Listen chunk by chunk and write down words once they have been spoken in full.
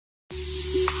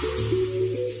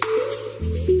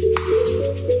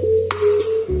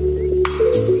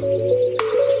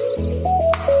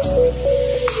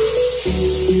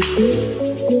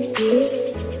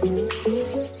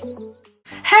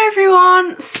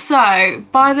So,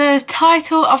 by the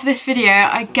title of this video,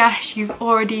 I guess you've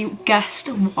already guessed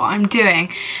what I'm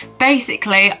doing.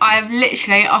 Basically, I've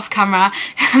literally, off camera,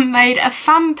 made a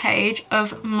fan page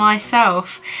of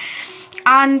myself.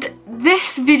 And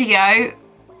this video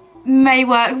may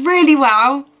work really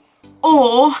well,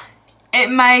 or it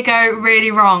may go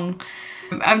really wrong.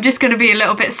 I'm just going to be a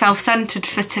little bit self-centered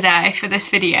for today, for this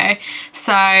video.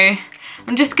 So,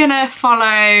 I'm just going to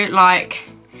follow, like,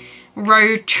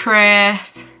 road trip.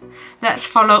 Let's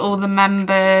follow all the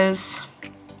members.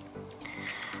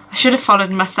 I should have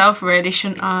followed myself really,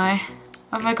 shouldn't I?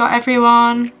 Have I got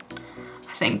everyone?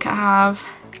 I think I have.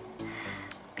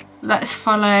 Let's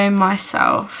follow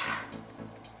myself.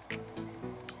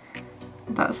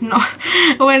 That's not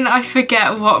when I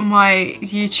forget what my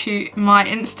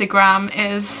Instagram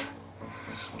is.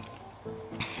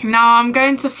 Now I'm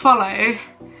going to follow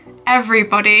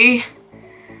everybody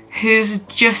who's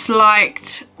just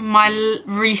liked my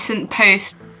recent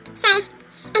post. So,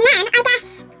 and then I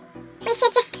guess we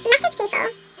should just message people.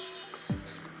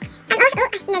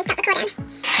 No, stop recording.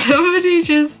 Somebody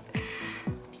just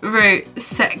wrote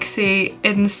sexy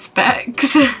in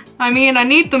specs. I mean, I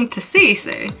need them to see,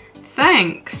 so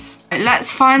thanks.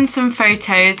 Let's find some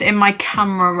photos in my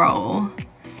camera roll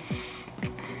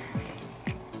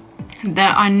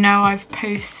that I know I've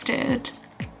posted.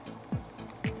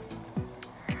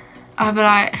 I'll be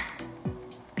like,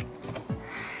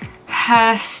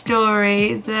 her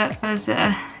story the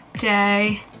other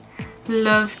day,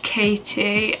 love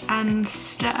Katie and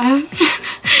Steph.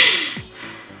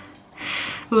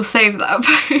 We'll save that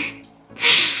post.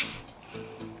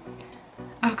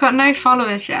 I've got no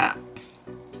followers yet.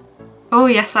 Oh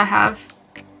yes, I have.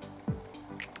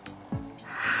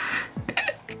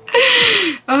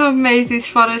 Oh, Maisie's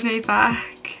followed me back.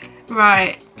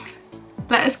 Right,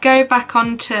 let's go back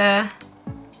onto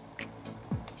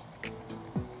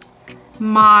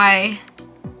my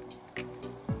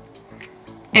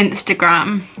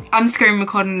Instagram. I'm screen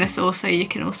recording this also, you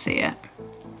can all see it.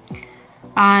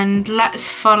 And let's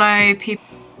follow people.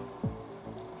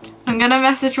 I'm gonna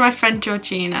message my friend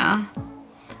Georgina.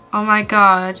 Oh my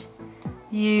god,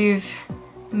 you've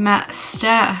met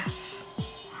Steph.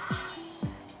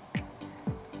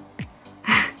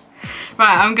 Right,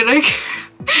 I'm gonna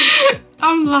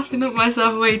I'm laughing at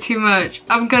myself way too much.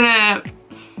 I'm gonna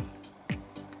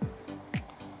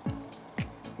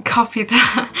copy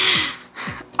that.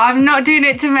 I'm not doing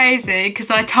it to Maisie because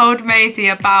I told Maisie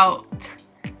about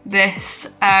this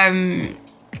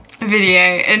video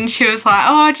and she was like,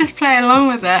 oh, I'll just play along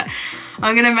with it.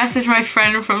 I'm gonna message my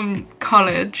friend from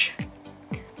college.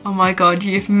 Oh my god,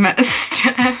 you've met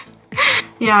Steph.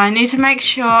 Yeah, I need to make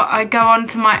sure I go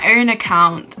onto my own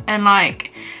account and, like,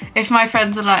 if my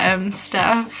friends are like,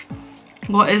 Steph,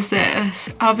 what is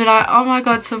this? I'll be like, oh my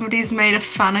god, somebody's made a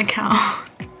fan account.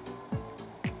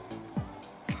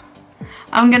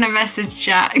 I'm gonna message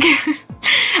Jack.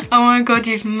 Oh my god,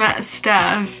 you've met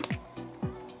Steph.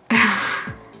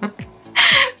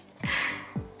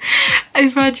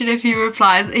 Imagine if he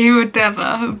replies, he would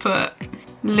never, but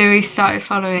Louis started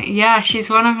following. Yeah, she's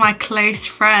one of my close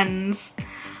friends.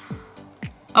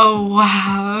 Oh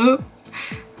wow.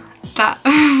 That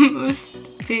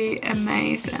must be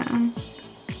amazing.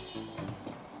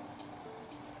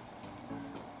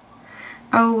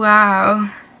 Oh wow.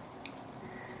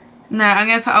 No, I'm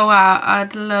gonna put, oh wow,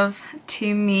 I'd love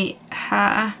to meet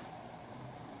her.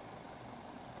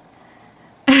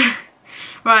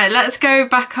 Right, let's go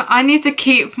back. I need to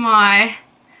keep my,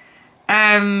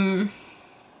 I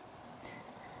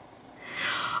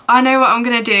know what I'm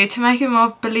gonna do to make it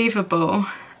more believable.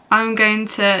 I'm going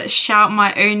to shout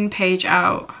my own page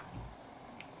out.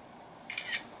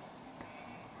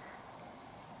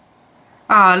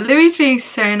 Ah, oh, Louis being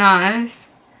so nice.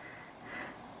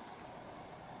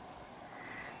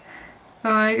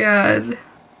 Oh my god.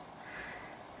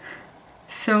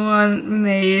 Someone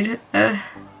made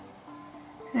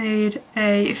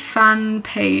a fan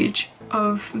page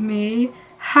of me.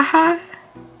 Haha.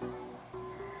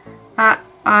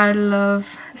 I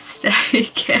love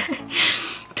StephyK.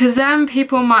 Because then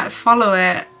people might follow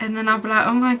it and then I'll be like,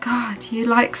 oh my god, you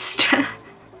like Steph.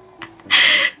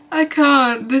 I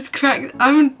can't. This crack.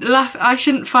 I'm laughing. I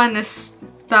shouldn't find this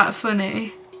that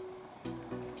funny.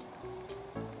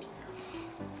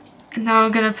 Now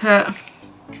I'm gonna put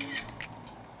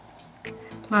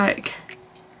like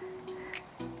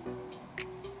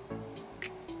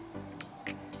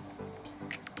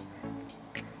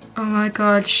oh my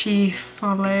god, she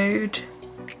followed.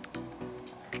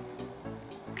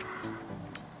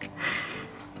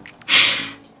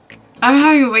 I'm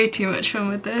having way too much fun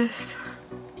with this.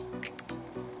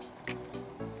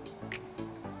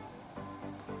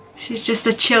 She's just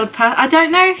a chilled person. I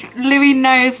don't know if Louis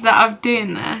knows that I'm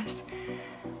doing this.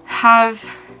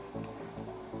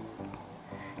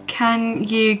 Can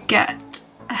you get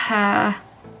her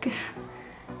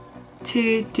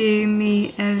to do me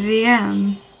a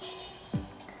VM?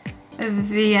 A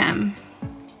VM.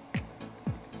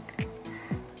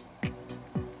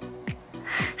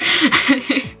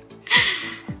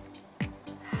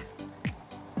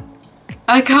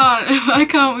 I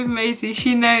can't with Maisie,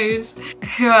 she knows.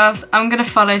 Who else? I'm gonna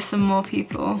follow some more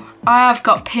people. I have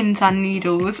got pins and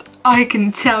needles, I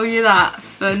can tell you that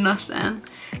for nothing.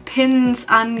 Pins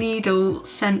and needle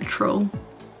central.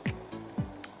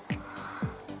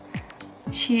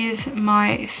 She is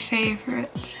my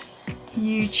favourite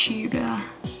YouTuber.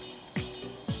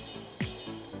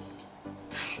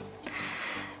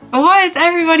 What is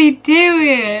everybody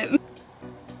doing?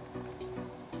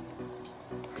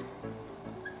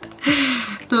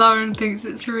 Lauren thinks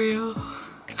it's real.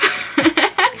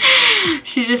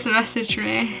 She just messaged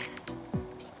me.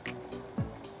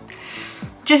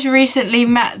 Just recently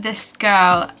met this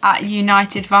girl at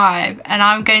United Vibe and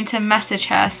I'm going to message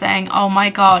her saying, oh my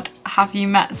god, have you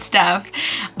met Steph?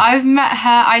 I've met her,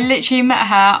 I literally met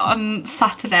her on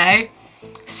Saturday.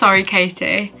 Sorry,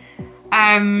 Katie.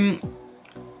 And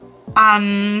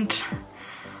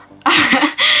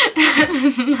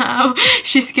now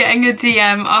she's getting a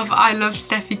DM of I love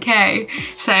StephyK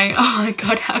saying, oh my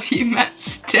god, have you met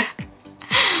Steph?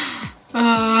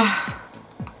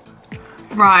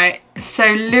 Right,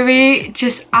 so Louis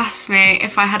just asked me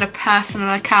if I had a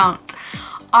personal account.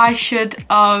 I should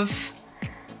have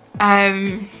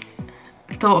thought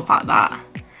about that.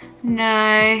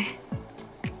 No,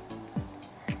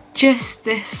 just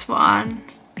this one.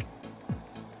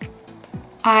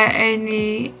 I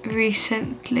only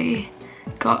recently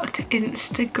got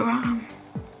Instagram.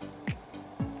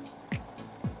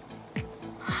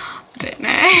 I don't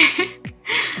know.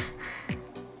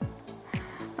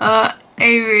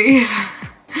 Avery.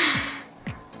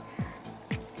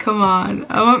 Come on,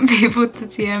 I want people to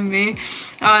DM me.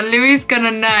 Oh, Louis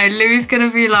gonna know. Louis gonna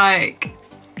be like,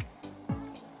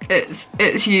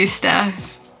 it's you,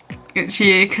 Steph. It's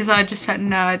you, because I just went,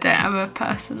 no, I don't have a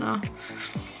personal.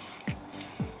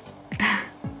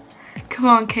 Come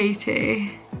on,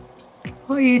 Katie.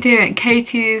 What are you doing?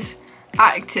 Katie's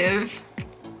active.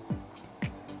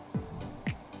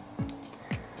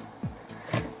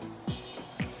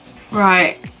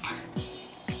 Right.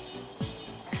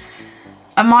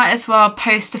 I might as well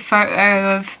post a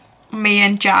photo of me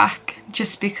and Jack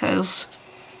just because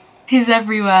he's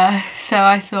everywhere. So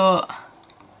I thought,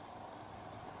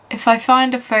 if I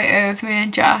find a photo of me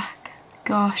and Jack,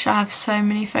 gosh, I have so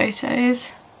many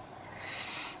photos.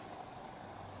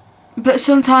 But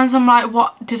sometimes I'm like,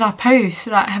 what did I post?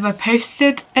 Like, have I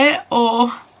posted it?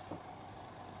 Or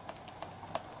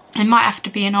it might have to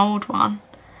be an old one.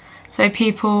 So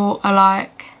people are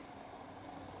like,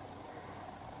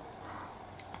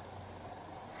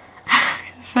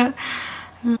 oh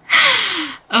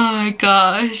my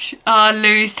gosh. Oh,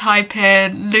 Louis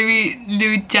typing.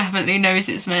 Louis definitely knows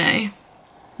it's me.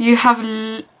 You have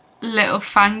little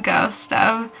fangirl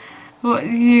stuff. What do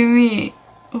you mean?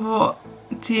 What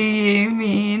do you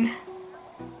mean?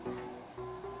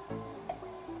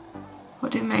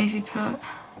 What did Maisie put?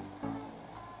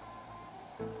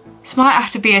 This might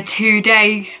have to be a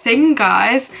 2-day thing,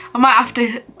 guys. I might have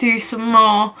to do some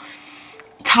more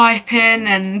typing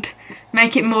and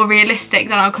make it more realistic,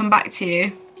 then I'll come back to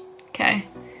you. Okay,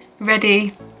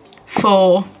 ready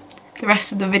for the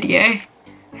rest of the video.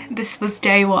 This was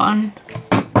day 1.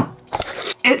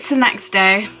 It's the next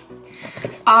day.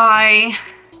 I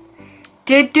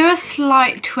did do a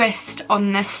slight twist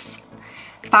on this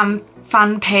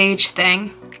fan page thing.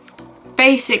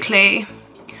 Basically,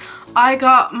 I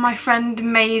got my friend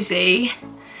Maisie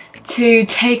to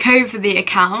take over the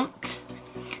account.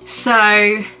 So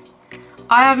I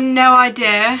have no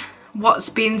idea what's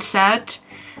been said.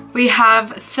 We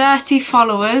have 30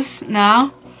 followers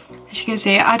now. As you can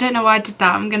see, I don't know why I did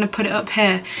that. I'm gonna put it up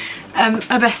here.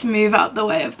 I best move out the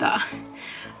way of that.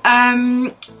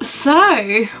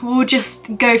 So we'll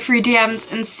just go through DMs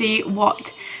and see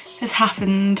what has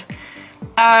happened.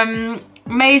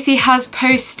 Maisie has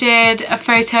posted a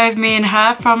photo of me and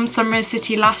her from Summer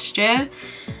City last year,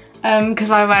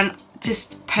 because I went,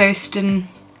 just post and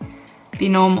be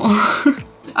normal.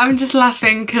 I'm just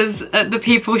laughing because the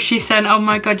people she sent, oh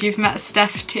my god, you've met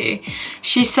Steph too.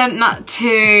 She sent that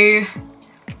to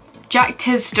Jack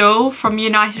Tisdall from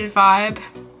United Vibe,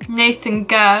 Nathan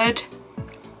Gerd,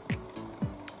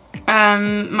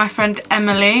 my friend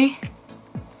Emily,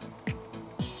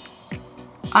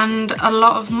 and a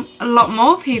lot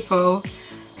more people.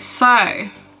 So,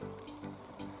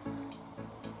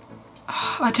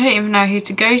 I don't even know who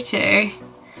to go to.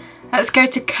 Let's go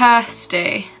to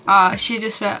Kirsty. Ah, she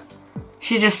just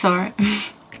saw it.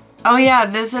 Oh yeah,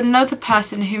 there's another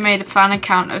person who made a fan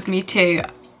account of me too,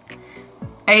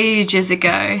 ages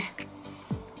ago.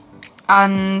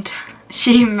 And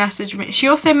she messaged me. She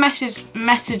also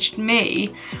messaged me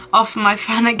off my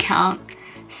fan account.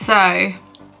 So,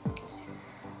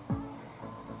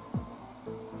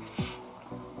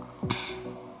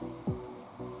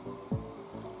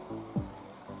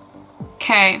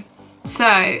 okay,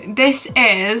 so this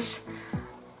is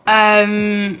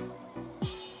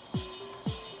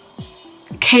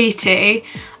Katie.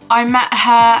 I met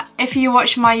her, if you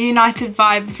watch my United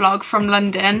Vibe vlog from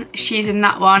London, she's in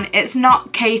that one. It's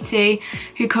not Katie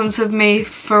who comes with me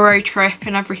for road trip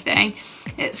and everything.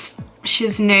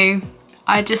 She's new.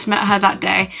 I just met her that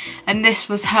day and this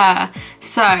was her.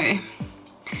 So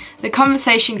the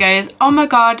conversation goes, oh my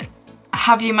god,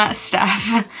 have you met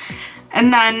Steph?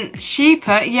 And then she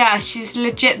put, yeah, she's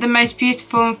legit the most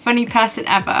beautiful and funny person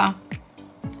ever.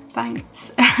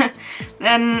 Thanks.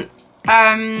 Then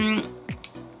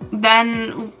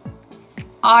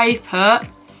I put,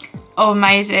 oh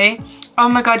Maisie, oh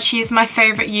my god, she's my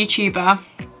favourite YouTuber.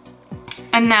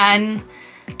 And then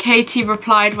Katie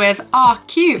replied with, ah,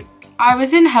 cute. I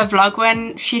was in her vlog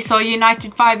when she saw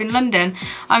United Vibe in London.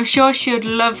 I'm sure she would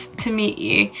love to meet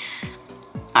you.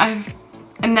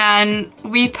 And then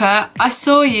we put, I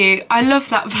saw you, I love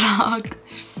that vlog.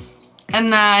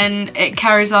 And then it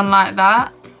carries on like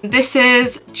that. This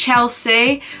is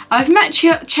Chelsea. I've met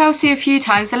Chelsea a few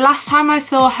times. The last time I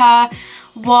saw her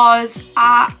was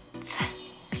at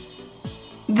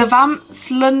the Vamps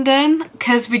London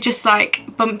because we just like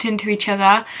bumped into each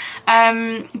other.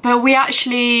 But we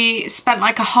actually spent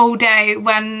like a whole day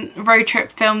when Road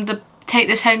Trip filmed the Take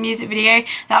This Home music video.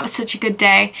 That was such a good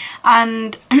day.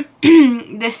 And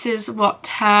this is what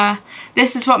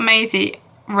Maisie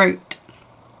wrote.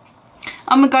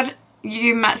 Oh my god,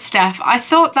 you met Steph. I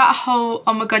thought that whole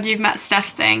oh my god you've met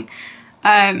Steph thing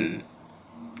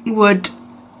would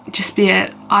just be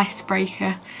an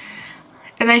icebreaker.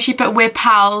 And then she put, we're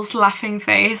pals, laughing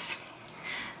face.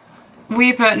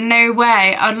 We put, no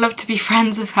way, I'd love to be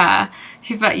friends with her.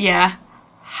 She put, yeah,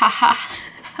 haha.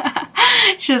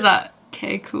 She was like,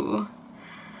 okay, cool.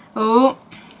 Oh,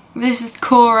 this is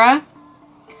Cora.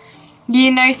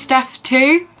 You know Steph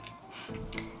too?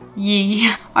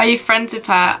 Yee. Are you friends with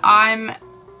her? I'm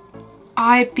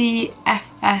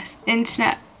IBFS,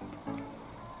 Internet.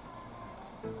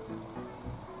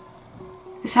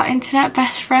 Is that Internet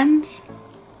Best Friends?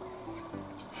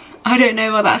 I don't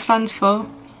know what that stands for.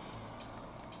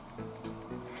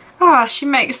 Ah, she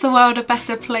makes the world a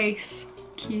better place.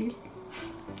 Cute.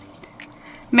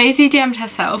 Maisie DM'd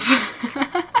herself.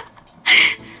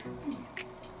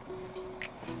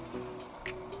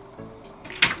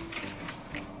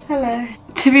 Hello.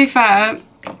 To be fair,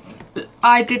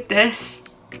 I did this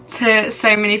to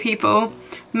so many people.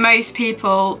 Most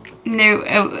people knew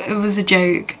it was a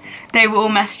joke. They were all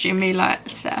messaging me like,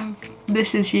 so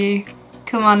this is you.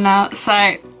 Come on now.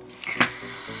 So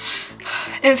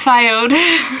it failed,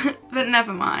 but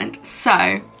never mind. So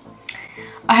I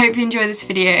hope you enjoyed this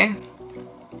video.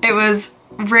 It was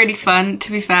really fun,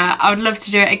 to be fair. I would love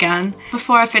to do it again.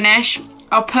 Before I finish,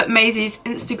 I'll put Maisie's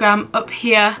Instagram up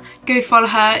here. Go follow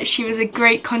her. She was a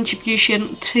great contribution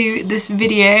to this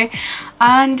video.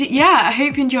 And yeah, I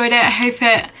hope you enjoyed it. I hope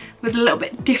it was a little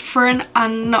bit different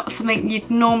and not something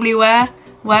you'd normally wear.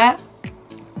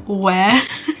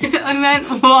 I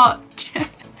meant watch.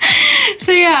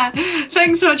 So yeah,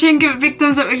 thanks for watching. Give it a big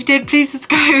thumbs up if you did. Please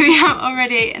subscribe if you haven't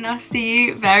already. And I'll see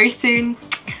you very soon.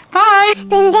 Bye.